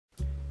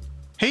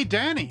Hey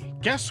Danny,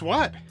 guess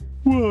what?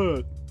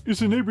 What? Is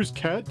the neighbor's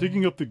cat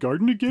digging up the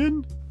garden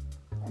again?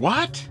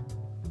 What?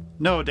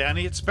 No,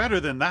 Danny, it's better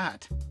than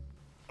that.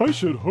 I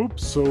should hope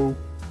so.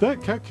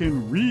 That cat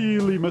can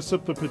really mess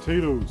up the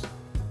potatoes.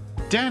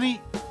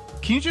 Danny,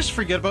 can you just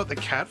forget about the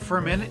cat for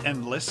a minute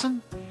and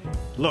listen?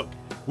 Look,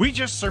 we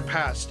just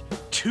surpassed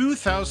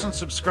 2,000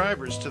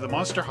 subscribers to the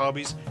Monster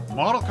Hobbies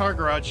Model Car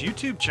Garage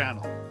YouTube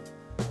channel.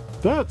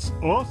 That's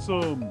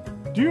awesome!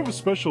 Do you have a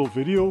special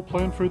video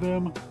planned for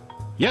them?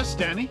 Yes,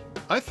 Danny.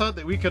 I thought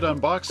that we could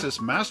unbox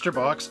this Master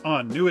Box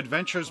on New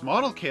Adventures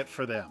model kit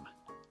for them.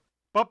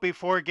 But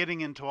before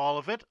getting into all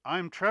of it,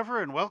 I'm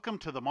Trevor and welcome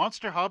to the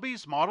Monster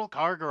Hobbies Model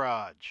Car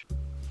Garage.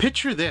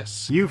 Picture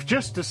this. You've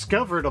just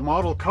discovered a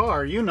model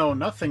car you know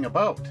nothing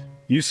about.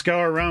 You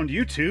scour around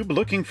YouTube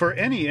looking for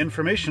any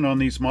information on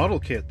these model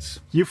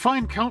kits. You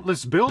find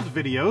countless build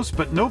videos,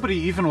 but nobody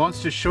even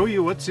wants to show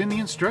you what's in the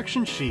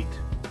instruction sheet.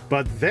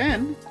 But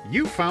then,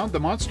 you found the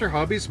Monster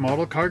Hobbies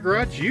Model Car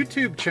Garage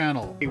YouTube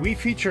channel. We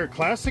feature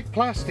classic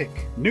plastic,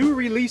 new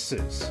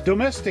releases,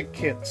 domestic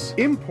kits,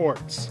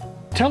 imports,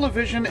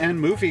 television and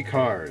movie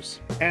cars,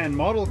 and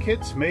model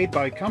kits made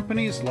by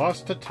companies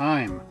lost to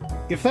time.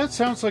 If that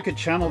sounds like a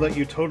channel that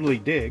you totally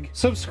dig,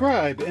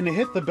 subscribe and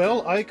hit the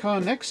bell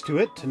icon next to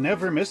it to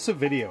never miss a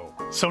video.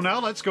 So now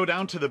let's go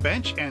down to the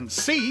bench and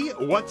see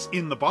what's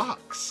in the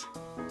box.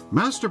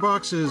 Master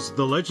Box's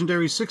The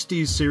Legendary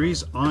 60s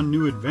series on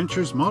New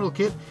Adventures model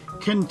kit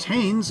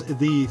contains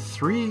the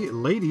 3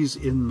 ladies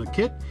in the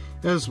kit,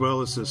 as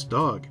well as this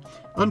dog.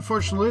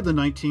 Unfortunately, the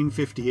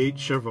 1958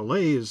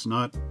 Chevrolet is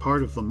not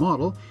part of the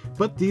model,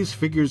 but these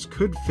figures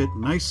could fit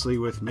nicely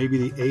with maybe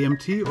the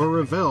AMT or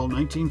Revell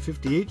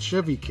 1958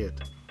 Chevy kit.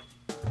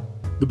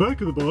 The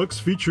back of the box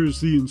features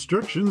the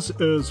instructions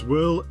as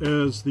well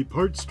as the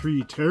parts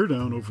tree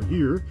teardown over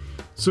here.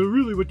 So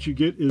really what you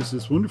get is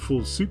this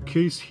wonderful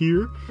suitcase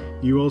here.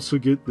 You also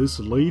get this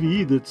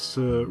lady that's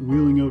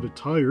wheeling out a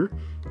tire.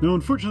 Now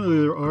unfortunately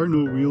there are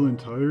no wheel and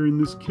tire in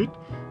this kit,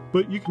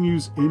 but you can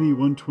use any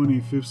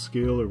 1/25th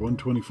scale or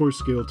 1/24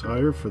 scale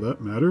tire for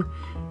that matter.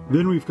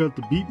 Then we've got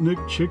the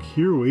beatnik chick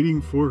here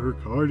waiting for her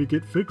car to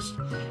get fixed,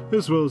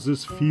 as well as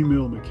this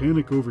female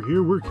mechanic over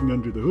here working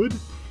under the hood.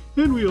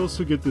 And we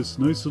also get this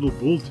nice little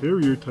bull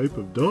terrier type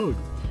of dog.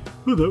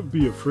 Well, that would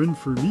be a friend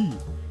for me.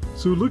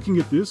 So looking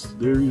at this,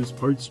 there is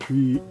parts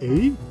tree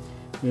A,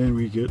 and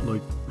we get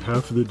like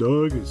half of the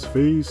dog, his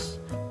face,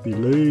 the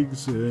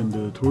legs,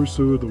 and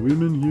torso of the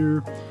women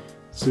here.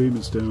 Same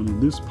as down in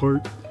this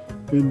part.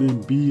 And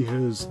then B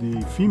has the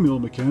female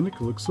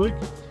mechanic, looks like.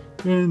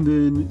 And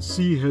then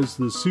C has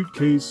the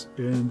suitcase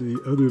and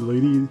the other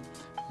lady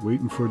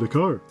waiting for the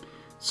car.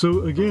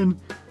 So again,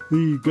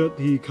 we got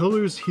the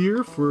colors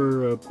here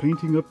for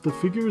painting up the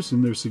figures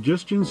and their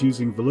suggestions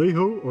using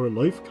Vallejo or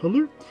Life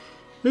Color.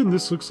 And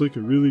this looks like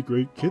a really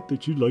great kit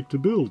that you'd like to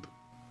build.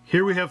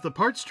 Here we have the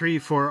parts tree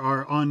for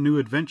our On New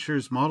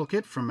Adventures model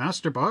kit from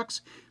Master Box.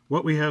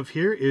 What we have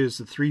here is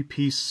the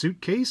 3-piece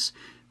suitcase.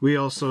 We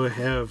also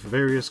have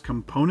various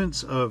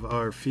components of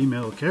our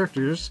female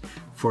characters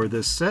for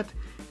this set,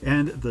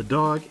 and the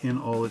dog in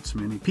all its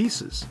many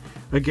pieces.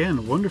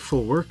 Again,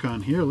 wonderful work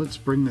on here. Let's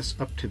bring this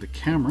up to the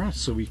camera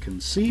so we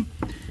can see.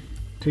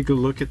 Take a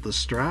look at the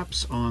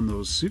straps on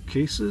those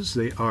suitcases.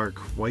 They are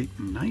quite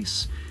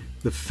nice.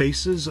 The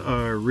faces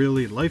are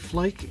really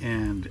lifelike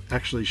and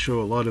actually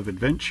show a lot of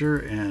adventure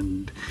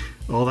and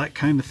all that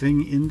kind of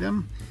thing in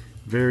them.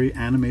 Very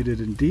animated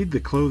indeed. The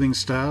clothing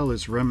style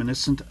is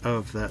reminiscent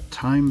of that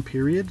time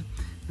period.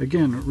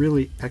 Again,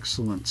 really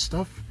excellent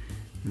stuff.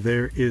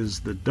 There is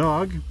the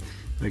dog.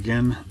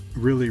 Again,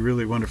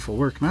 really wonderful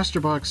work.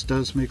 Master Box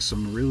does make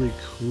some really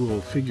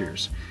cool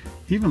figures.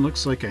 Even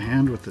looks like a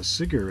hand with a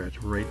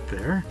cigarette right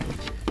there.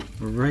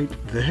 Right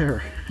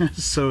there.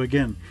 So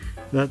again,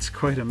 that's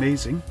quite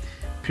amazing.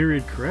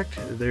 Period correct.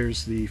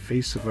 There's the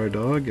face of our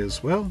dog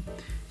as well.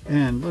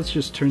 And let's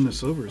just turn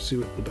this over, see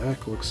what the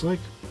back looks like.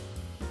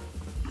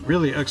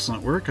 Really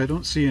excellent work. I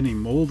don't see any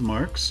mold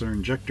marks or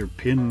injector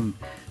pin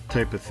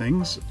type of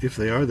things. If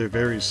they are, they're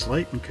very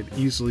slight and could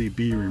easily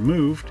be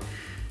removed.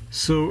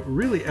 So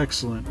really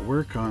excellent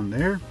work on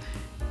there.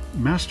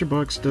 Master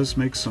Box does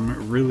make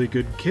some really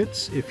good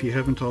kits. If you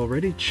haven't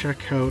already,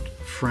 check out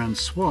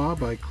Francois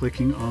by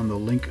clicking on the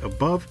link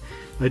above.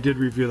 I did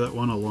review that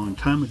one a long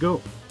time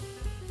ago.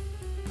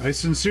 I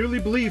sincerely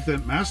believe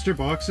that Master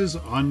Box's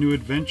On New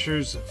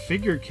Adventures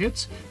figure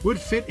kits would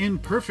fit in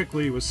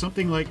perfectly with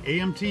something like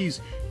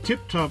AMT's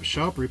Tip Top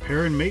Shop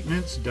Repair and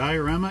Maintenance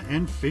Diorama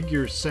and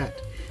Figure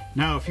Set.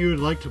 Now, if you would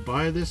like to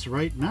buy this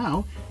right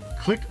now,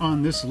 click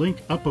on this link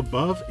up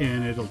above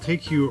and it'll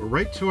take you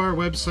right to our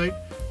website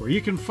where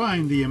you can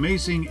find the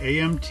amazing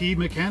AMT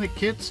mechanic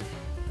kits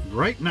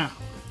right now.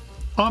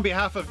 On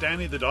behalf of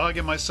Danny the dog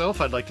and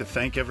myself, I'd like to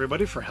thank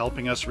everybody for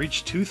helping us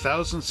reach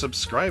 2,000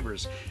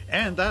 subscribers,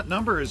 and that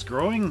number is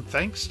growing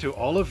thanks to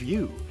all of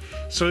you.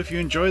 So if you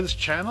enjoy this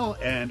channel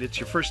and it's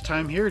your first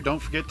time here, don't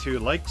forget to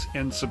like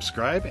and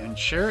subscribe and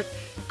share it.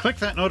 Click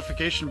that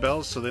notification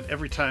bell so that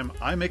every time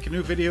I make a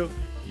new video,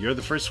 you're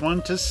the first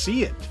one to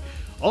see it.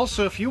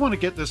 Also, if you want to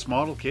get this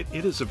model kit,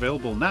 it is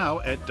available now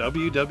at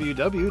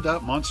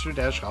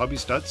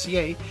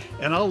www.monster-hobbies.ca,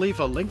 and I'll leave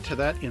a link to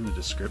that in the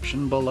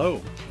description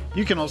below.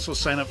 You can also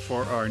sign up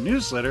for our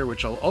newsletter,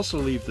 which I'll also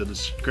leave the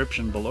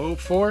description below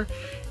for,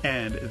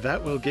 and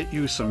that will get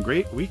you some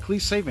great weekly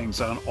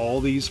savings on all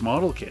these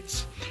model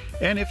kits.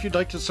 And if you'd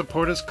like to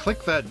support us,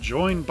 click that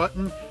join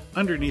button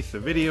underneath the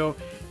video,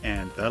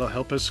 and that'll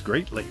help us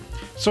greatly.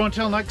 So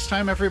until next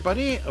time,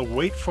 everybody,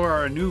 wait for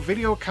our new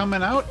video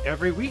coming out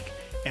every week,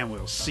 and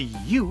we'll see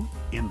you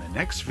in the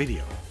next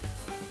video.